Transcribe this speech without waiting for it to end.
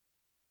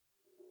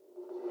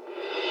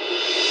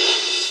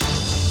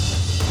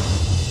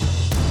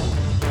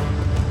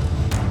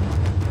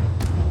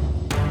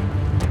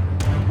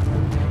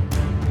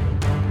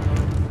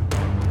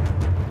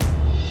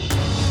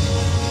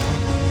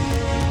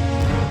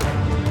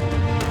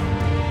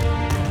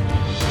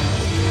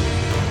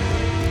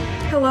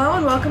Hello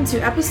and welcome to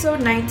episode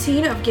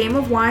 19 of Game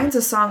of Wines,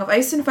 a Song of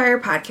Ice and Fire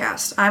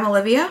podcast. I'm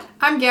Olivia.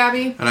 I'm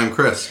Gabby. And I'm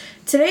Chris.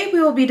 Today we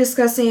will be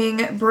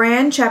discussing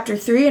Bran Chapter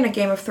 3 in A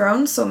Game of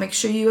Thrones, so make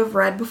sure you have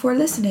read before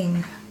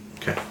listening.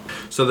 Okay.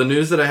 So the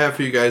news that I have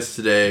for you guys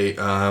today,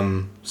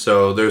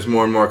 so there's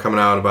more and more coming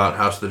out about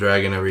House of the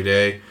Dragon every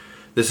day.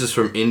 This is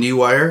from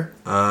IndieWire,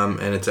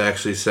 and it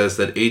actually says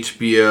that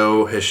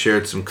HBO has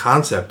shared some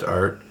concept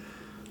art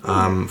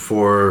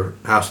for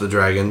House of the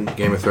Dragon,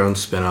 Game of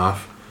Thrones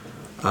spinoff.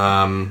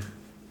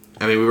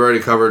 I mean, we've already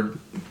covered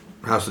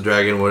House of the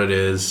Dragon, what it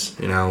is.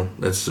 You know,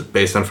 it's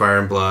based on Fire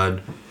and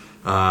Blood.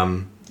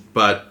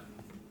 But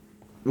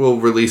we'll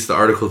release the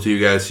article to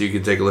you guys so you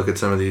can take a look at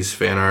some of these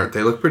fan art.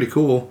 They look pretty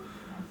cool,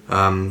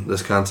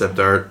 this concept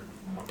art.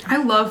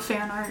 I love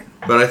fan art.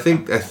 But I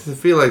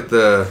feel like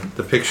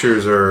the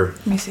pictures are...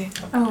 Let me see.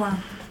 Oh, wow.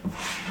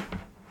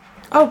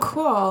 Oh,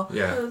 cool.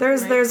 Yeah.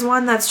 There's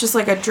one that's just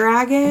like a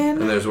dragon.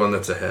 And there's one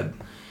that's a head.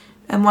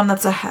 And one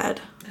that's a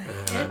head.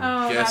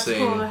 That's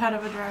cool. The head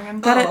of a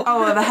dragon.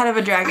 The head of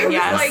a dragon,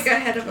 yes. Like a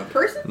head of a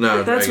person?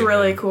 No, That's dragon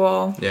really head.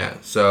 cool. Yeah,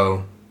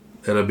 so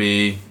it'll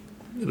be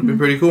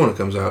pretty cool when it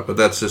comes out. But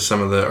that's just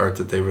some of the art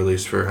that they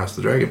released for House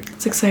of the Dragon.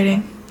 It's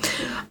exciting.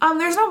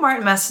 There's no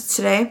Martin message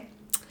today.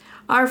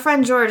 Our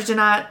friend George did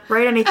not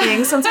write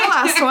anything since our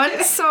last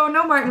one, so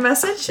no Martin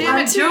message. Damn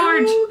it,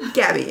 George.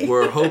 Gabby.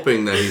 We're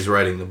hoping that he's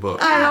writing the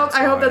book.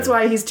 I hope that's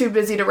why he's too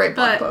busy to write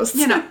blog But, posts.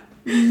 you know,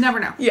 you never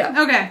know.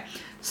 Yeah. Okay.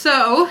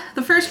 So,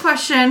 the first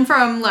question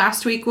from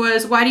last week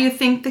was, why do you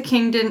think the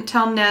king didn't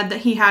tell Ned that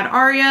he had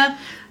Arya?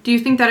 Do you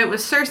think that it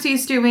was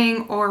Cersei's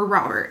doing or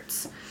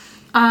Robert's?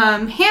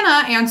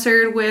 Hannah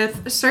answered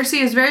with,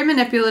 Cersei is very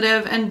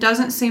manipulative and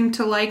doesn't seem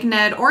to like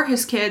Ned or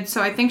his kids,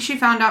 so I think she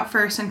found out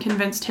first and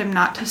convinced him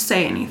not to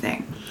say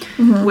anything.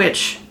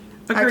 Which,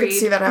 agreed. I could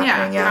see that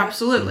happening, yeah.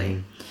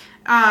 Absolutely.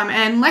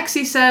 And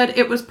Lexi said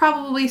it was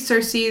probably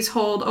Cersei's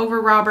hold over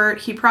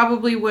Robert. He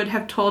probably would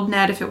have told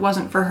Ned if it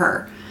wasn't for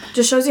her.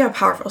 Just shows you how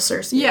powerful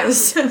Cersei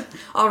is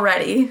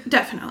already.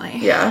 Definitely.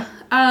 Yeah.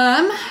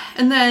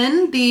 And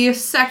then the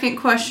second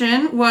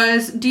question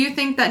was, do you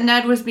think that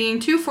Ned was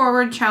being too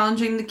forward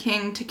challenging the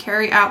king to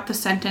carry out the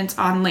sentence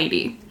on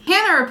Lady?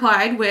 Hannah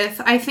replied with,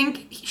 I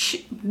think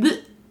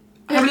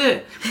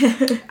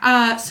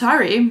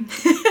sorry.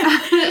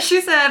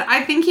 She said,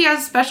 I think he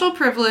has special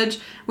privilege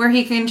where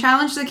he can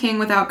challenge the king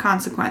without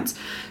consequence.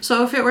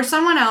 So if it were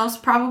someone else,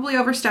 probably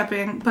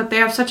overstepping, but they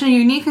have such a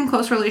unique and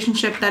close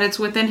relationship that it's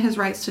within his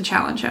rights to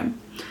challenge him.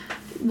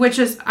 Which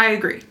is, I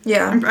agree.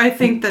 Yeah. I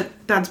think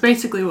that's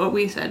basically what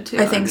we said too.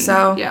 I think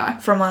so. Yeah.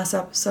 From last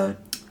episode.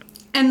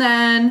 And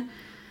then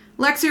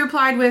Lexi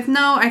replied with,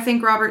 no, I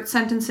think Robert's...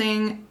 Wow,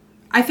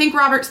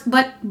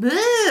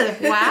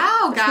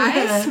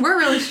 guys. We're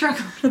really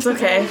struggling. It's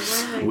okay.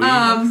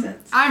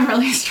 I'm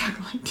really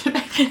struggling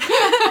today.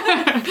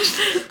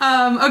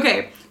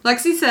 Okay.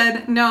 Lexi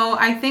said, no,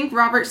 I think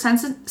Robert's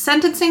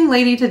sentencing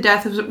Lady to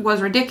death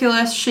was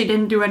ridiculous. She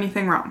didn't do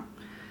anything wrong.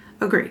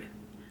 Agreed.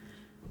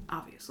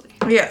 Obviously.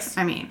 Yes.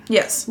 I mean,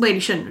 Yes. Lady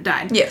shouldn't have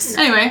died. Yes.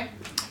 Anyway.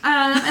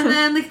 And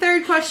then the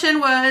third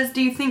question was,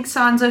 do you think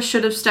Sansa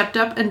should have stepped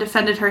up and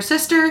defended her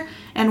sister?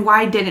 And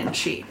why didn't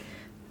she?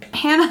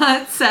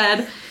 Hannah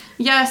said,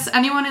 yes,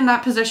 anyone in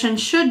that position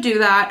should do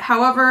that.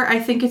 However, I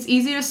think it's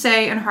easy to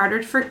say and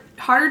harder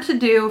to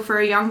do for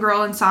a young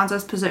girl in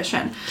Sansa's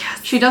position.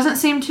 Yes. She doesn't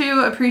seem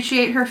to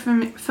appreciate her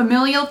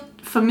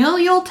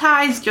familial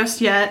ties just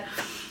yet,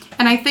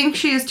 and I think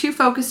she is too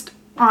focused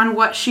on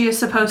what she is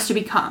supposed to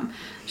become.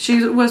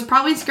 She was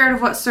probably scared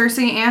of what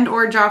Cersei and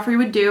or Joffrey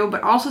would do,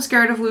 but also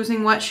scared of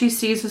losing what she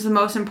sees as the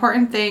most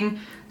important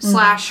thing /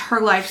 her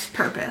life's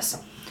purpose.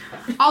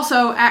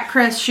 Also, at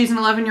Chris, she's an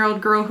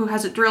 11-year-old girl who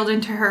has it drilled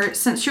into her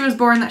since she was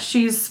born that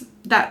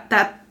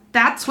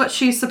that's what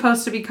she's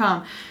supposed to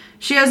become.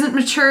 She hasn't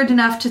matured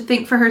enough to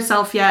think for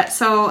herself yet,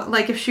 so,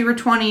 like, if she were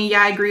 20,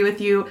 yeah, I agree with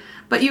you,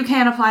 but you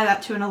can't apply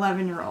that to an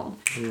 11-year-old.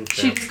 Okay.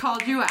 She just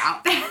called you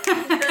out.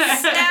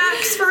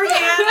 Snaps for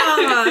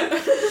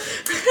Hannah!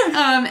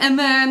 And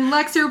then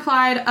Lexi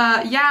replied,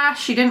 yeah,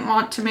 she didn't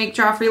want to make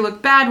Joffrey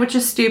look bad, which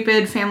is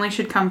stupid. Family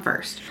should come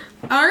first.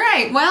 All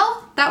right,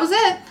 well, that was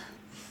it.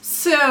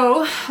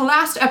 So,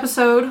 last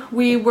episode,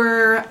 we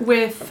were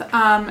with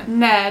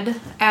Ned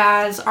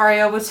as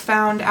Arya was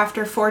found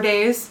after 4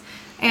 days,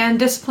 and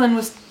discipline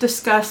was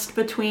discussed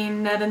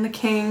between Ned and the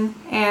king,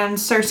 and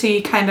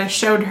Cersei kind of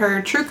showed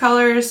her true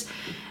colors,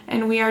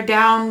 and we are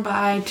down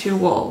by 2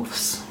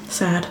 wolves.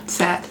 Sad.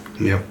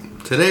 Yep.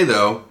 Today,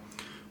 though,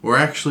 we're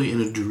actually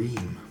in a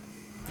dream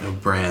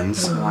of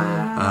Bran's.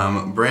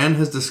 Wow. Bran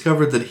has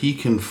discovered that he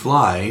can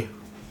fly,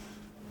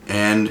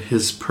 and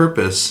his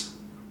purpose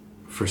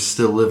for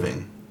still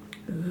living.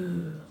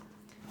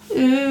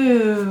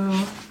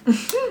 Ooh.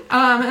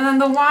 And then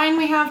the wine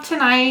we have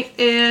tonight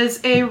is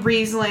a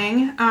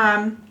Riesling.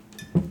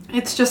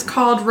 It's just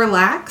called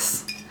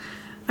Relax.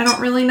 I don't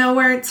really know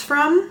where it's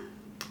from,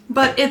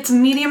 but it's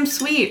medium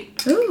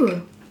sweet.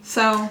 Ooh.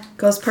 So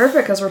Goes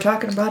perfect because we're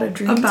talking about a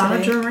dream about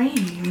today. a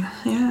dream.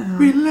 Yeah.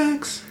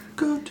 Relax.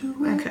 Go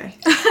to it. Okay.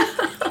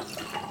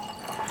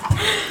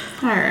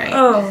 All right.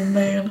 Oh,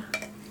 man.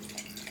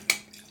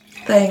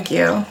 Thank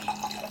you.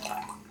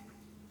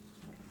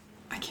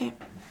 I can't.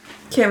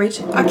 Can't reach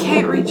it. I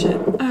can't reach it.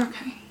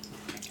 Okay.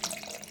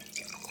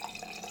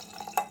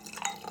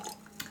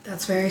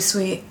 That's very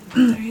sweet.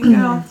 There you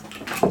go.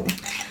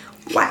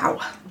 Wow.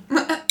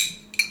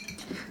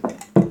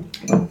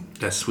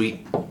 That's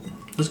sweet.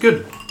 That's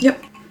good.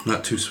 Yep.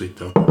 Not too sweet,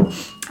 though.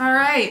 All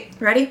right.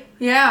 Ready?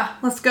 Yeah,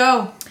 let's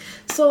go.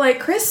 So, like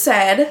Chris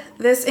said,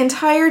 this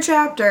entire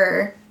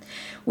chapter,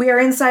 we are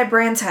inside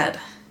Bran's head.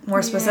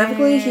 More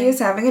specifically, he is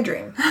having a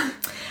dream.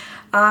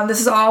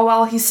 This is all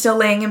while he's still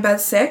laying in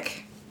bed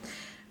sick.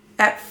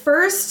 At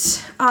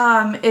first,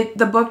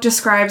 the book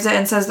describes it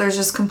and says there's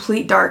just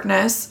complete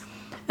darkness.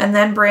 And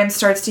then Bran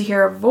starts to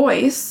hear a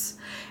voice.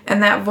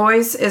 And that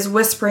voice is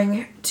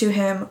whispering to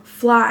him,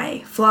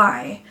 fly,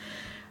 fly.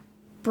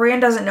 Bran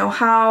doesn't know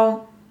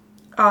how.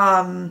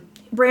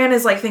 Bran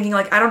is like thinking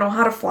like, I don't know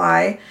how to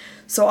fly.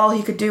 So all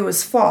he could do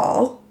was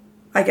fall.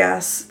 I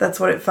guess that's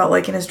what it felt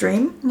like in his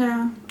dream.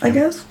 Yeah. I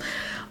guess.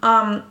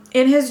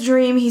 In his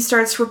dream, he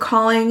starts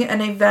recalling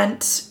an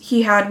event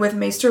he had with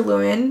Maester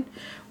Luwin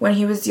when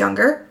he was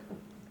younger.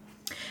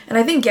 And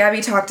I think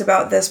Gabby talked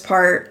about this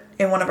part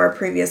in one of our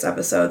previous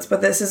episodes,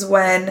 but this is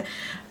when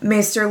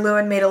Maester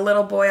Luwin made a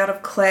little boy out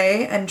of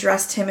clay and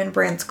dressed him in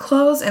Bran's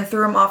clothes and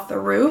threw him off the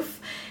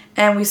roof,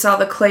 and we saw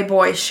the clay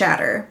boy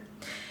shatter.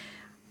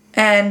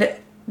 And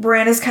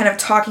Bran is kind of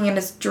talking in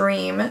his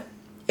dream,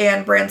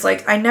 and Bran's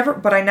like, I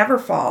never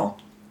fall,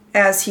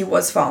 as he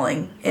was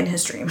falling in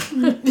his dream.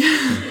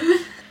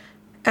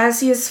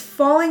 As he is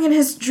falling in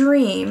his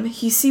dream,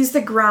 he sees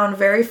the ground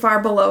very far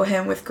below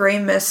him with gray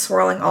mist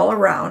swirling all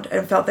around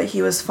and felt that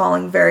he was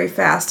falling very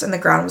fast and the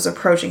ground was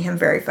approaching him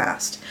very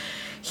fast.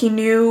 He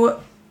knew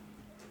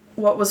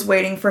what was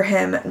waiting for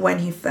him when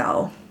he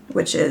fell,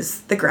 which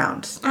is the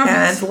ground.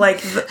 And like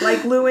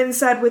Luwin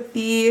said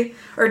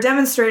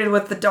demonstrated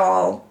with the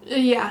doll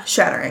Yeah.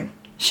 shattering.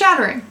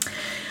 Shattering.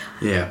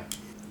 Yeah.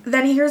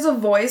 Then he hears a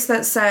voice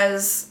that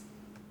says,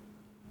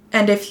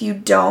 and if you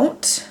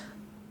don't...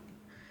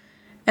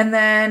 And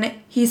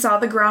then he saw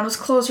the ground was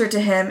closer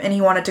to him and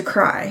he wanted to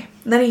cry.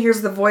 And then he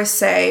hears the voice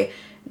say,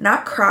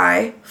 not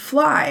cry,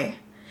 fly.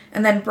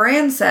 And then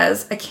Bran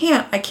says, I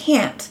can't.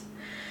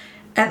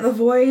 And the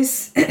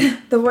voice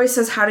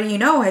says, how do you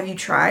know? Have you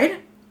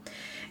tried?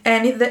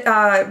 And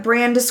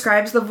Bran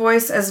describes the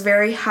voice as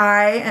very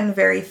high and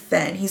very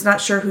thin. He's not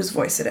sure whose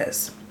voice it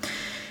is.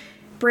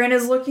 Bran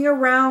is looking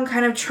around,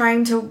 kind of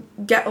trying to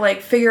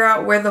figure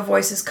out where the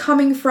voice is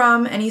coming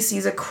from, and he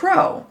sees a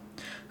crow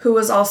who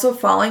was also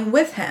falling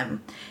with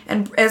him.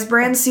 And as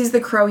Bran sees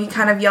the crow, he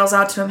kind of yells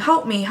out to him,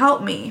 help me,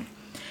 help me.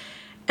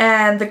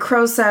 And the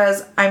crow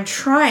says, I'm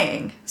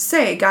trying.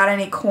 Say, got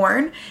any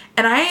corn?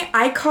 And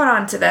I caught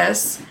on to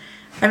this.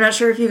 I'm not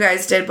sure if you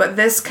guys did, but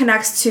this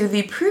connects to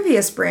the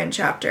previous Bran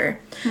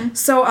chapter. Mm-hmm.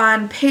 So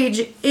on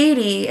page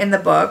 80 in the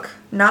book,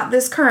 not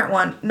this current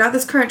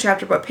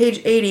chapter, but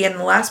page 80 in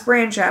the last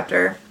Bran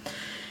chapter,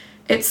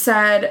 it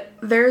said,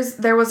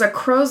 there was a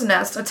crow's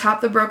nest atop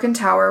the broken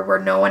tower where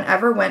no one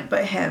ever went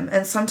but him,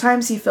 and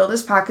sometimes he filled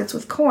his pockets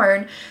with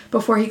corn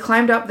before he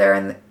climbed up there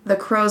and the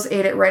crows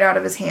ate it right out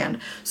of his hand.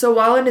 So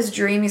while in his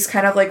dream, he's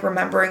kind of like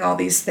remembering all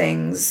these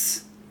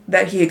things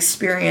that he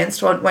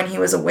experienced when he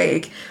was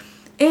awake.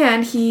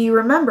 And he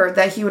remembered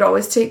that he would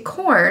always take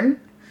corn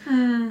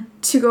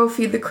to go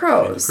feed the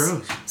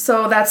crows.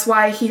 So that's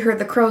why he heard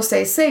the crow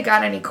say,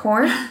 got any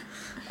corn?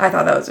 I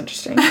thought that was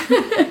interesting.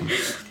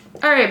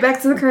 All right,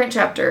 back to the current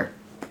chapter.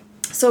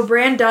 So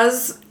Bran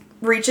does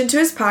reach into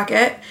his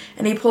pocket,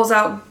 and he pulls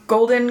out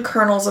golden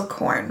kernels of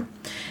corn.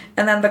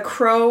 And then the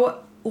crow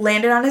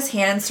landed on his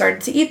hand and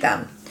started to eat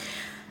them.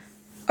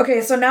 Okay,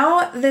 so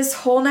now this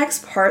whole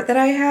next part that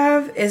I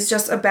have is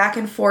just a back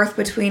and forth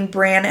between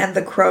Bran and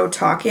the crow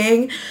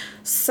talking.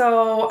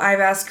 So I've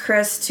asked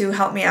Chris to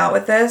help me out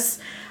with this.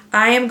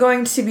 I am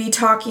going to be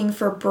talking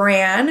for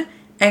Bran,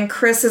 and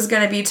Chris is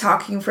going to be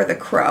talking for the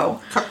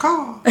crow.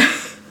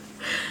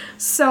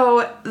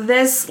 So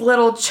this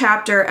little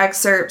chapter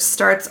excerpt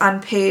starts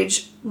on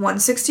page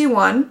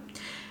 161,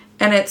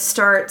 and it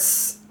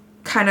starts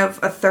kind of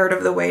a third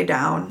of the way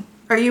down.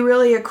 Are you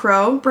really a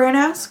crow? Bran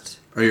asked.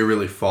 Are you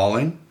really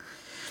falling?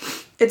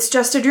 It's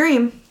just a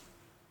dream.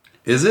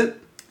 Is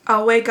it?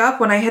 I'll wake up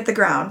when I hit the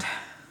ground.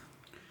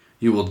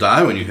 You will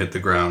die when you hit the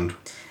ground.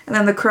 And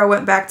then the crow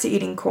went back to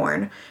eating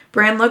corn.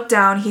 Bran looked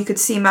down. He could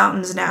see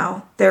mountains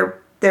now.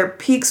 Their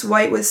peaks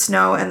white with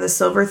snow and the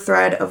silver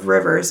thread of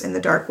rivers in the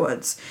dark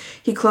woods.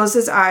 He closed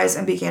his eyes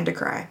and began to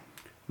cry.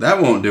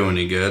 That won't do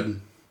any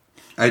good.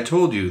 I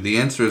told you, the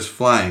answer is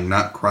flying,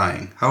 not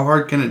crying. How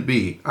hard can it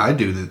be? I'm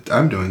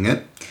doing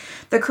it.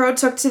 The crow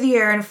took to the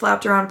air and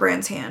flapped around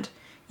Bran's hand.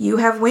 You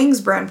have wings,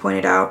 Bran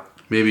pointed out.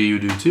 Maybe you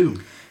do too.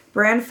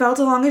 Bran felt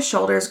along his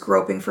shoulders,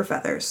 groping for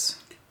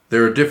feathers.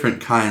 There are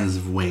different kinds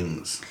of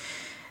wings.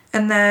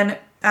 And then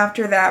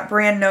after that,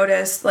 Bran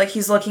noticed,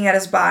 he's looking at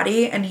his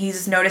body, and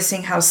he's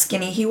noticing how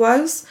skinny he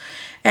was.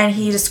 And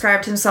he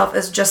described himself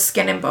as just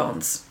skin and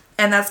bones.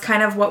 And that's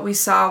kind of what we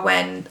saw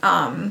when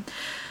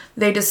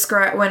they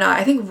describe when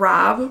I think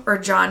Rob or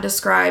John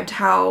described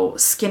how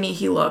skinny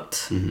he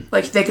looked.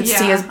 Like they could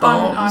see his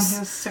bones on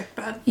his sick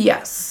bed.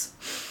 Yes.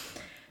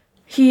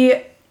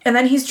 And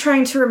then he's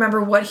trying to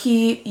remember what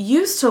he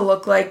used to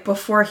look like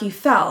before he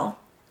fell.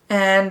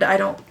 And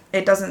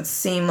it doesn't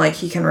seem like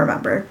he can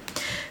remember.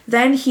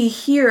 Then he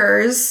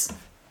hears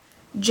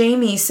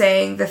Jamie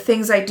saying, "The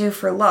things I do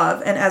for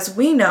love." And as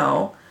we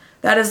know,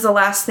 that is the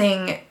last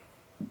thing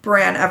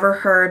Bran ever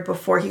heard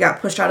before he got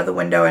pushed out of the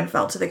window and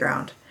fell to the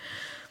ground.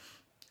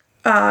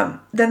 The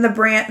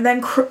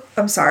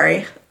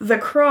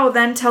crow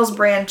then tells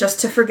Bran just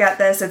to forget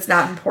this, it's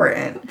not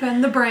important.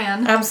 Then the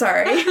Bran. I'm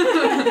sorry.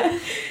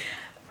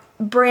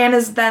 Bran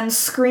is then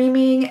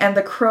screaming and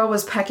the crow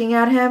is pecking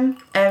at him,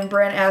 and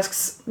Bran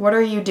asks, "What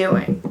are you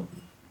doing?"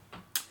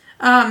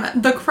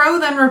 The crow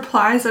then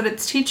replies that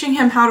it's teaching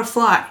him how to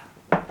fly.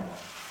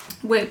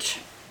 Which,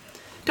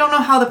 don't know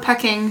how the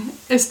pecking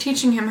is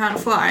teaching him how to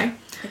fly.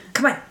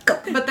 Come on, go.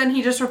 But then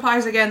he just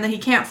replies again that he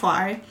can't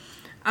fly.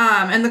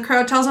 And the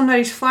crow tells him that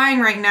he's flying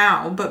right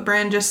now, but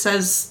Bran just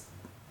says,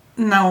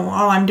 "No,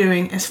 all I'm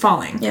doing is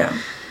falling." Yeah.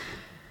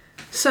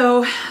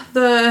 So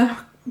the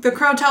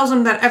crow tells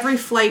him that every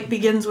flight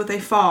begins with a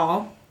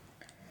fall,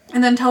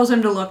 and then tells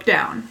him to look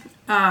down.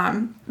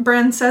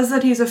 Bran says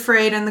that he's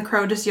afraid, and the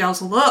crow just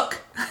yells,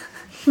 "Look!"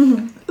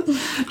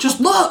 Just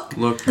look!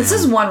 Look, This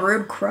is one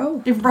rude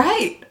crow.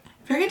 Right.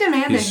 Very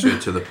demanding. he's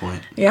straight to the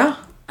point. Yeah.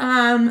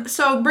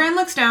 So Bran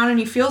looks down and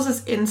he feels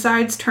his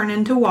insides turn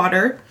into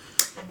water.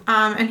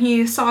 And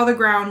he saw the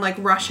ground like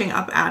rushing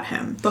up at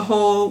him. The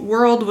whole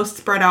world was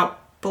spread out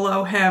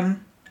below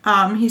him.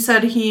 He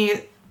said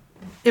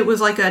it was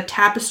like a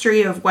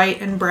tapestry of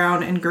white and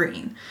brown and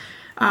green.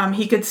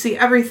 He could see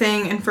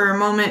everything, and for a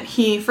moment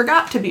he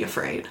forgot to be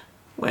afraid,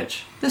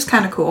 which is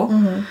kind of cool.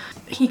 Mm-hmm.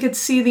 He could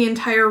see the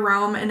entire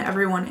realm and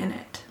everyone in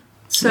it.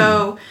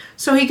 So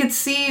he could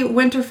see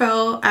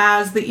Winterfell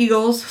as the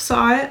eagles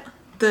saw it,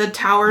 the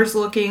towers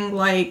looking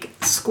like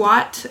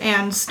squat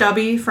and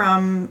stubby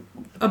from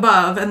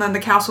above, and then the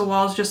castle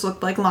walls just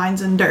looked like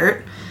lines in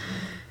dirt.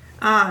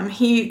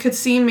 He could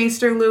see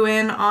Maester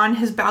Luwin on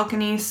his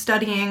balcony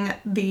studying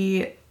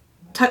the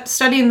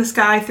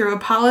sky through a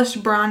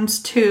polished bronze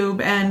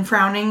tube and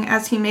frowning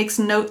as he makes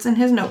notes in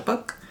his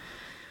notebook.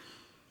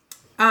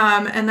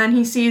 And then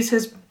he sees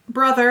his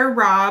brother,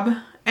 Rob,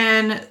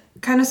 and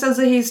kind of says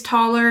that he's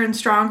taller and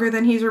stronger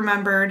than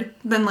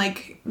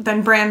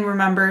than Bran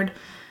remembered.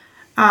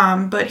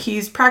 But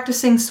he's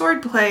practicing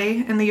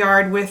swordplay in the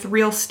yard with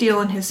real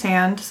steel in his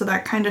hand, so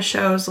that kind of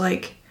shows,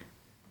 like,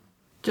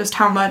 just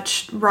how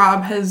much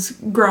Rob has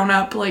grown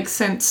up, like,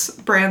 since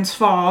Bran's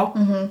fall.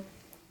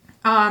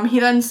 Mm-hmm. He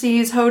then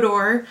sees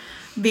Hodor,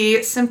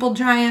 the simple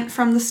giant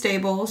from the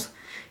stables,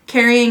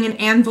 carrying an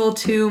anvil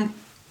to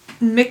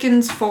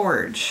Micken's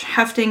forge,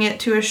 hefting it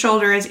to his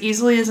shoulder as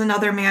easily as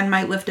another man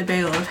might lift a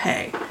bale of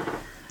hay.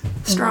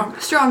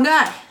 Strong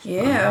guy.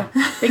 Yeah.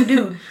 Big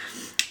dude.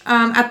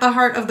 At the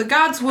heart of the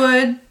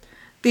Godswood,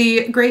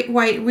 the great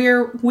white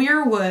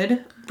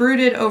weirwood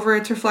brooded over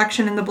its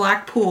reflection in the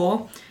black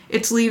pool,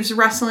 its leaves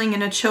rustling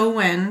in a chill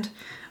wind,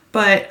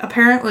 but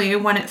apparently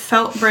when it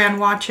felt Bran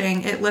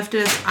watching, it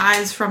lifted its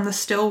eyes from the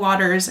still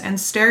waters and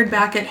stared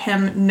back at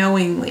him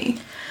knowingly.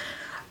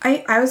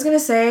 I was going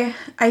to say,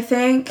 I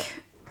think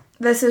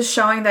this is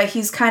showing that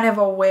he's kind of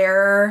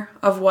aware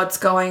of what's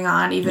going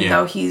on, even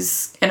though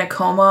he's in a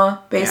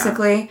coma,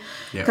 basically.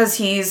 Because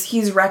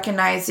he's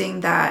recognizing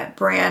that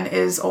Bran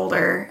is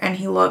older and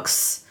he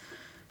looks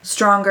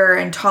stronger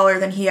and taller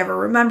than he ever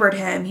remembered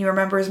him. He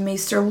remembers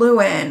Maester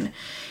Luwin.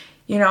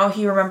 You know,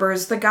 he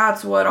remembers the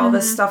Godswood, all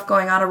this stuff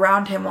going on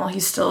around him while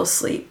he's still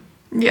asleep.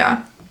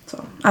 Yeah.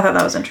 So I thought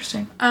that was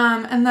interesting.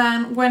 And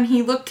then when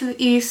he looked to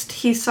the east,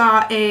 he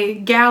saw a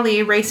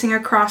galley racing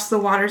across the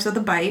waters of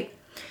the Bight.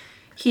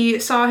 He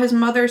saw his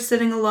mother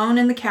sitting alone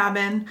in the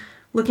cabin,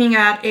 looking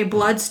at a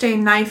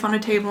blood-stained knife on a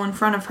table in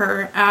front of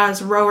her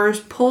as rowers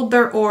pulled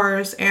their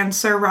oars and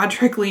Sir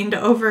Roderick leaned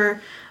over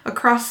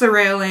across the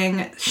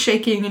railing,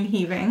 shaking and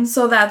heaving.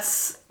 So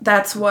that's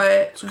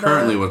what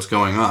Currently what's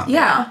going on.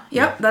 Yeah.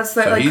 Yep. That's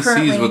the So he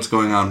currently, sees what's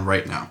going on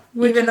right now.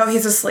 even though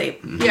he's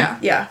asleep. Yeah.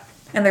 Yeah.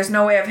 And there's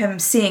no way of him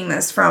seeing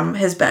this from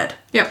his bed.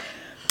 Yep.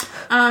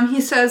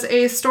 He says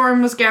a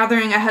storm was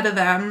gathering ahead of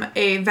them,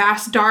 a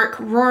vast dark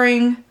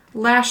roaring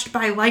lashed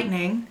by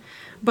lightning,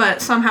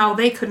 but somehow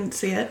they couldn't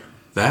see it.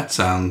 That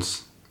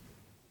sounds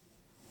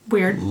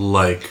Weird.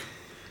 like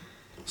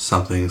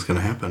something's going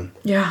to happen,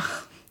 Yeah.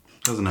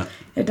 doesn't it?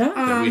 It does.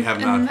 That we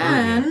have not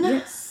heard yet.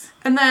 Yes.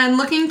 And then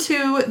looking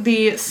to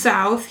the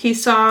south, he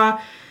saw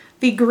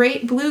the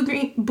great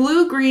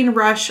blue-green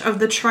rush of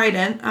the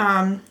Trident.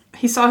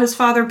 He saw his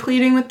father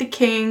pleading with the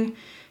king,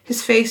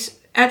 his face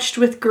etched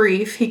with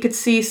grief. He could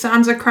see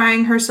Sansa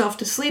crying herself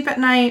to sleep at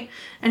night,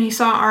 and he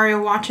saw Arya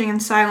watching in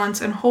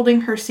silence and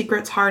holding her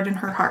secrets hard in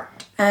her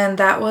heart. And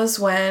that was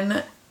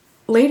when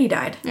Lady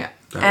died. Yeah.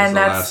 That was the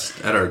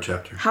last Eddard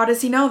chapter. How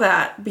does he know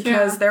that?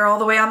 Because they're all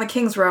the way on the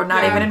King's Road,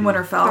 not even in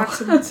Winterfell.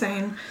 That's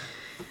insane.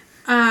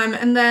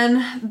 And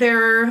then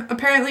there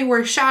apparently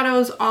were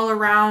shadows all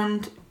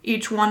around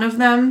each one of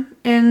them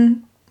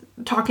in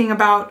talking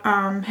about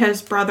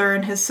his brother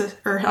and his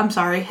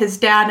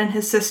dad and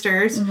his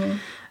sisters.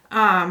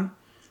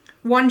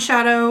 One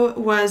shadow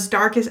was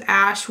dark as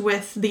ash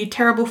with the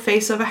terrible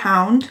face of a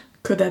hound.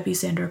 Could that be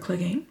Sandra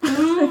Clegane?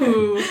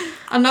 Ooh.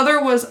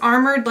 Another was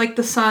armored like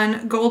the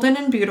sun, golden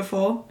and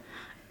beautiful,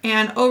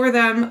 and over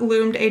them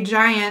loomed a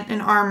giant in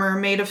armor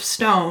made of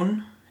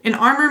stone.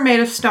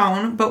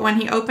 But when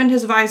he opened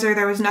his visor,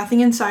 there was nothing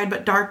inside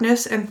but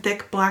darkness and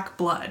thick black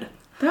blood.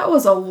 That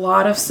was a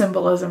lot of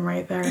symbolism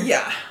right there.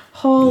 Yeah.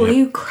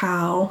 Holy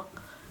cow.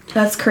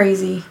 That's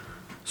crazy.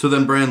 So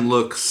then Bran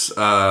looks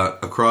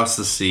across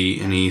the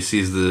sea and he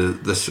sees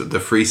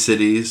the free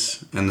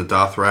cities and the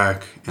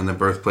Dothrak and the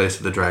birthplace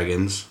of the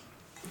dragons.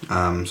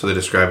 So they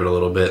describe it a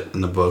little bit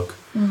in the book.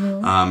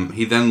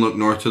 He then looked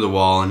north to the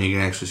wall and he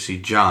can actually see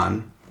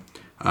Jon.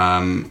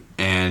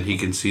 And he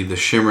can see the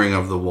shimmering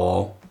of the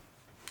wall.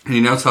 And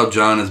he notes how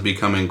Jon is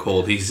becoming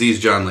cold. He sees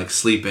Jon like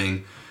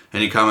sleeping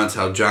and he comments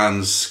how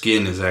Jon's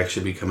skin is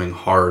actually becoming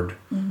hard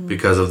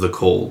because of the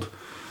cold.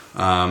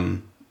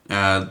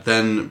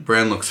 Then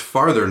Bran looks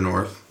farther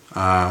north,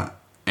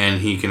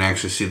 and he can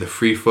actually see the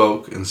free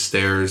folk and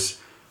stares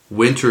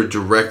winter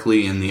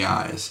directly in the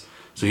eyes.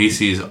 So he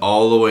sees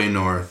all the way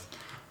north.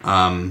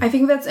 I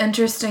think that's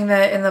interesting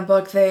that in the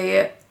book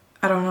I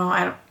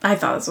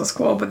thought this was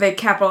cool, but they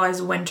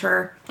capitalized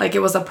winter like it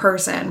was a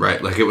person.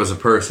 Right, like it was a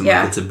person,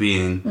 like it's a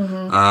being.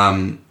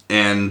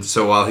 And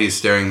so while he's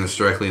staring this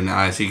directly in the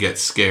eyes, he gets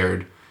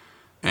scared.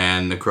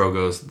 And the crow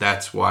goes,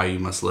 "That's why you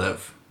must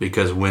live,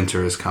 because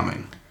winter is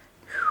coming."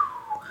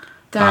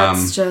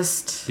 That's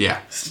just...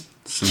 Yeah.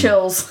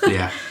 chills.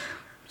 Yeah.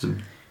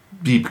 Some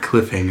deep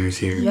cliffhangers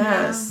here.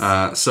 Yes.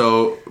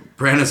 So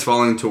Bran is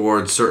falling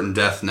towards certain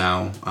death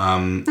now.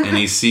 And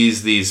he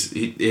sees these...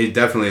 He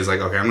definitely is like,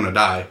 okay, I'm going to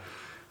die.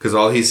 Because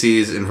all he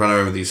sees in front of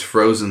him are these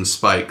frozen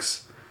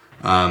spikes.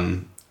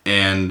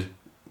 And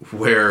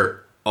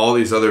where all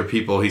these other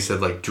people, he said,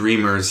 like,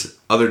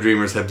 other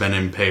dreamers have been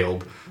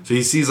impaled. So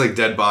he sees, like,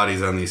 dead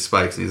bodies on these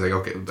spikes. And he's like,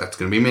 okay, that's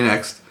going to be me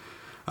next.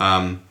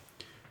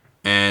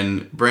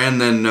 And Bran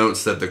then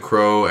notes that the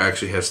crow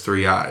actually has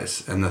 3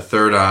 eyes. And the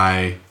third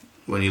eye,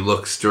 when he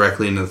looks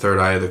directly into the third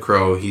eye of the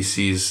crow, he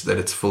sees that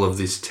it's full of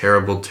this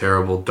terrible,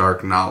 terrible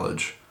dark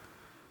knowledge.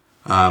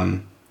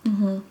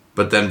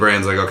 But then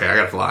Bran's like, okay, I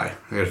gotta fly.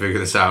 I gotta figure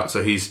this out.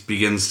 So he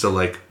begins to,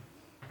 like,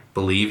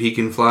 believe he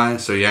can fly.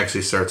 So he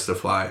actually starts to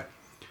fly.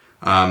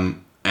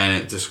 And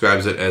it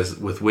describes it as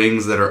with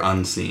wings that are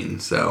unseen.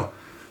 So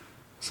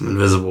some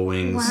invisible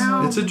wings.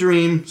 Wow. It's a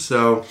dream,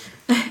 so...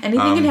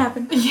 Anything can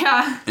happen.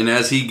 Yeah. And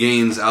as he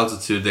gains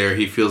altitude there,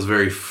 he feels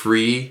very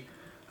free.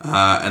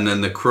 And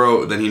then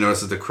he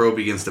notices the crow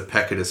begins to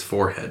peck at his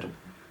forehead.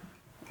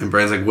 And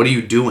Bran's like, "What are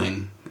you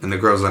doing?" And the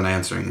crow's not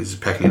answering. He's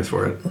just pecking at his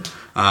forehead.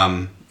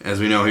 As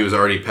we know, he was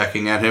already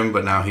pecking at him,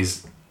 but now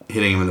he's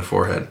hitting him in the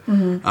forehead.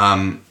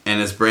 And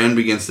as Bran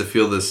begins to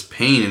feel this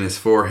pain in his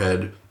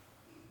forehead,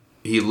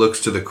 he looks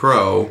to the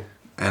crow,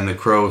 and the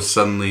crow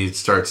suddenly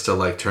starts to,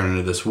 like, turn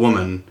into this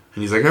woman.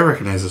 And he's like, "I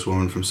recognize this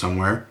woman from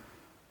somewhere."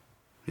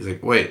 He's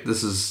like, "Wait,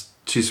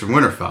 she's from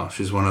Winterfell.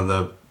 She's one of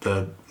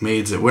the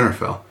maids at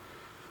Winterfell."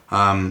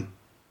 And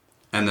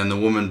then the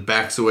woman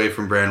backs away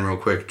from Bran real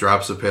quick,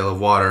 drops a pail of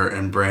water,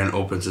 and Bran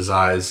opens his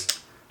eyes,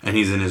 and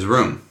he's in his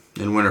room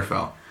in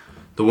Winterfell.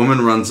 The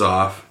woman runs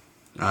off,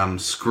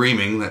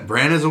 screaming that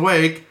Bran is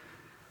awake,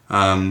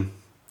 and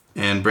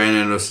Bran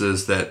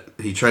notices that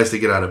he tries to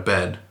get out of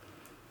bed,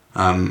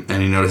 and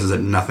he notices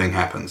that nothing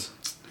happens.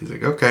 He's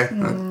like, okay,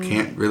 I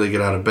can't really get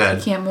out of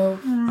bed. Can't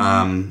move.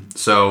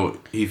 So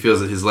he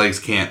feels that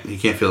he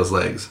can't feel his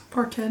legs.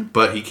 Poor kid.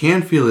 But he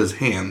can feel his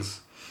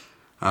hands.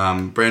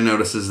 Bran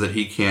notices that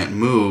he can't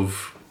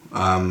move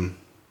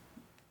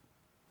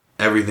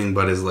everything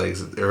but his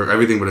legs, or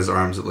everything but his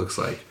arms, it looks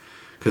like.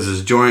 Because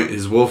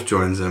his wolf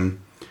joins him.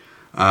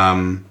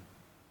 And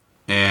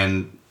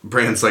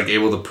Bran's like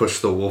able to push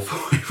the wolf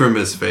away from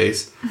his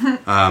face.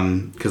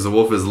 Because the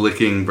wolf is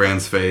licking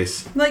Bran's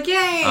face. Like,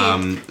 yay!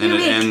 And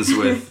it ends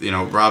with,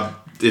 Robb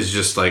is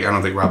just like, I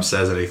don't think Robb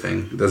says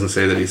anything. It doesn't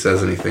say that he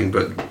says anything,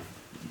 but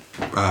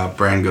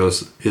Bran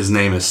goes, "His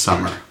name is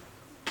Summer."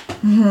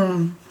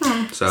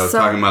 So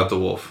talking about the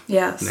wolf.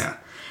 Yes. Yeah.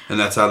 And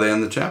that's how they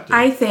end the chapter.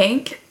 I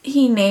think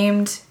he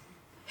named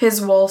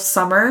his wolf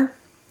Summer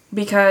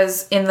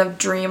because in the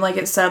dream, like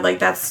it said, like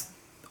that's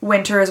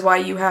winter is why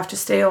you have to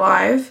stay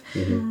alive.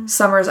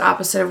 Summer is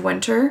opposite of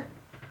winter.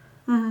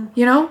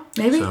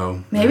 Maybe.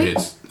 So maybe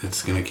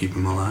it's gonna keep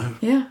him alive.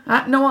 Yeah.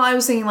 I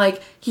was thinking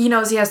like he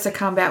knows he has to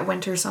combat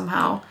winter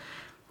somehow.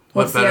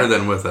 What better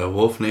than with a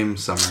wolf named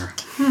Summer?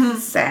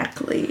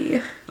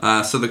 Exactly.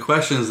 So the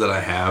questions that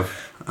I have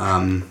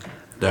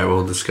that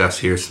we'll discuss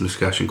here, some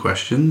discussion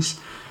questions.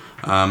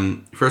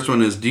 First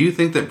one is, do you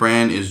think that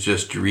Bran is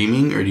just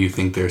dreaming, or do you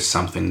think there's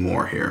something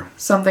more here?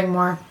 Something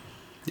more.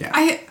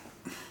 Yeah.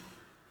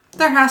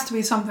 There has to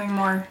be something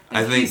more.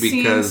 I think he's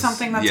seeing because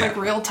something that's like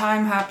real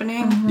time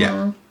happening.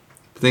 Yeah.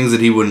 Things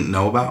that he wouldn't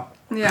know about.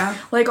 Yeah.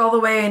 Like all the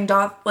way in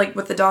like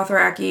with the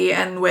Dothraki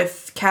and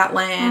with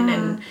Catelyn,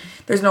 and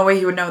there's no way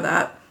he would know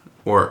that.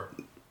 Or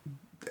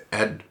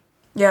Ed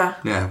Yeah.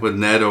 Yeah, with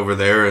Ned over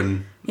there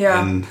and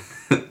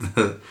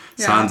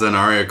Sansa and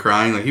Arya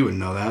crying, like he wouldn't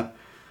know that.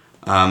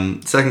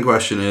 Second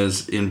question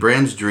is, in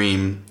Bran's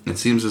dream, it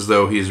seems as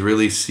though he's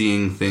really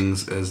seeing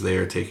things as they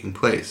are taking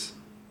place.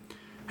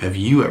 Have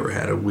you ever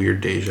had a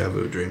weird deja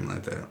vu dream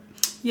like that?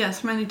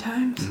 Yes, many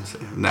times.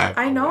 Nah,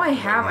 I know I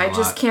have. I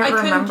just can't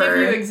I remember. couldn't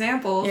give you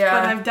examples, Yeah.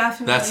 but I've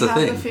definitely That's the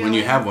had thing. feeling. When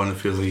you have one, it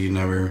feels like you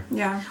never...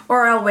 Yeah.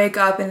 Or I'll wake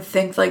up and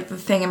think like the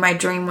thing in my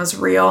dream was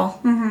real.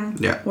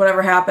 Mm-hmm. Yeah.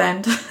 Whatever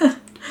happened.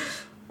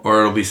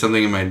 Or it'll be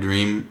something in my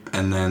dream,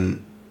 and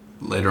then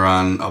later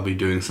on I'll be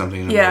doing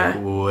something and Yeah.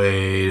 I'm like,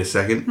 wait a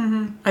second.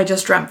 Mm-hmm. I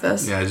just dreamt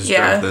this. Yeah, I just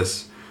dreamt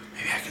this.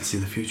 Maybe I can see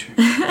the future.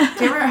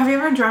 Have you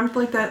ever dreamt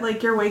like that,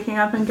 like you're waking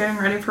up and getting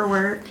ready for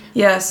work?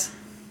 Yes.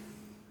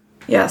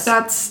 Yes.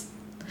 That's...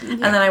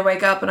 And then I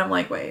wake up and I'm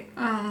like, wait.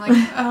 like,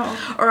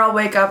 oh. Or I'll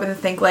wake up and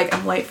think like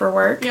I'm late for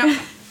work.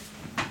 Yep.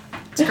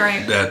 It's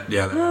great. That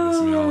happens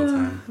to me all the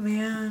time.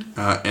 Man.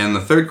 And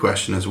the third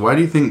question is, why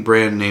do you think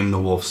Bran named the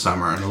wolf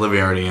Summer? And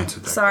Olivia already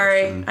answered that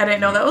Sorry. question. I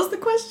didn't know that was the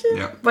question.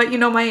 Yeah. But you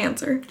know my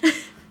answer.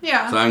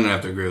 Yeah. So I'm going to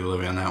have to agree with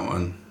Olivia on that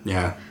one.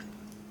 Yeah.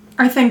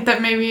 I think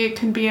that maybe it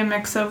could be a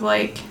mix of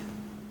like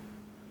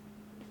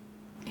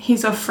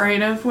he's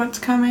afraid of what's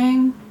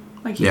coming.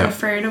 Like he's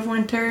afraid of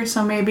winter,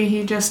 so maybe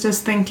he just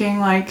is thinking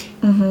like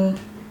I'm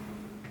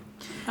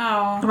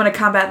oh, going to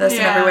combat this in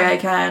every way I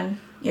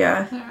can.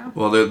 Yeah.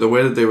 Well, the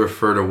way that they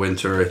refer to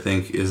winter, I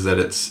think, is that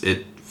it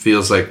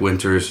feels like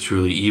winter is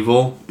truly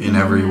evil in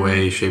every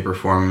way, shape, or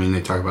form. I mean,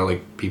 they talk about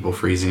like people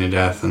freezing to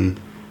death and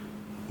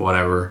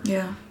whatever.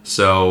 Yeah.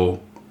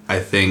 So I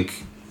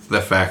think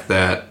the fact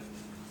that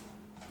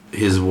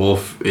his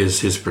wolf is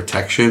his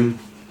protection,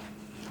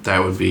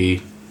 that would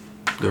be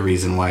the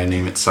reason why I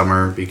name it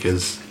Summer,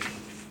 because,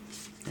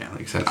 yeah,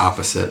 like I said,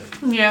 opposite.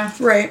 Yeah.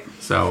 Right.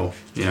 So,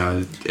 you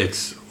know,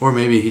 it's... Or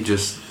maybe he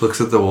just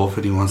looks at the wolf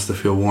and he wants to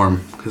feel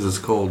warm because it's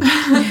cold.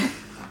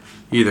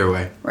 Either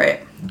way.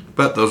 Right.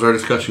 But those are our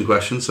discussion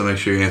questions, so make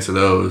sure you answer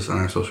those on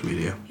our social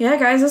media. Yeah,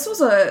 guys, this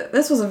was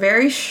a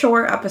very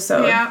short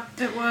episode. Yeah,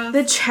 it was.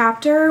 The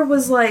chapter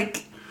was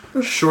like...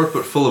 Short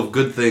but full of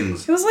good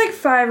things. It was like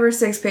 5 or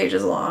 6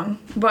 pages long.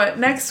 But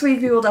next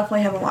week we will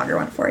definitely have a longer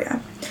one for you.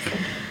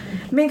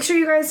 Make sure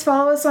you guys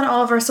follow us on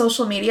all of our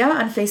social media.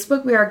 On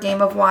Facebook, we are Game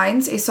of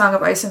Wines, a Song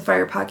of Ice and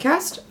Fire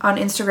podcast. On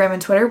Instagram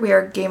and Twitter, we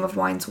are Game of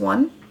Wines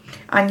 1.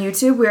 On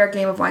YouTube, we are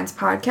Game of Wines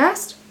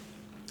podcast.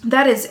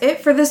 That is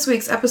it for this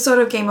week's episode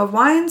of Game of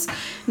Wines.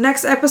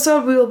 Next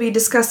episode, we will be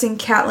discussing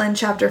Catelyn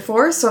Chapter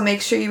 4, so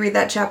make sure you read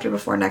that chapter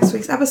before next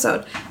week's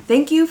episode.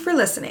 Thank you for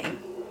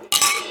listening.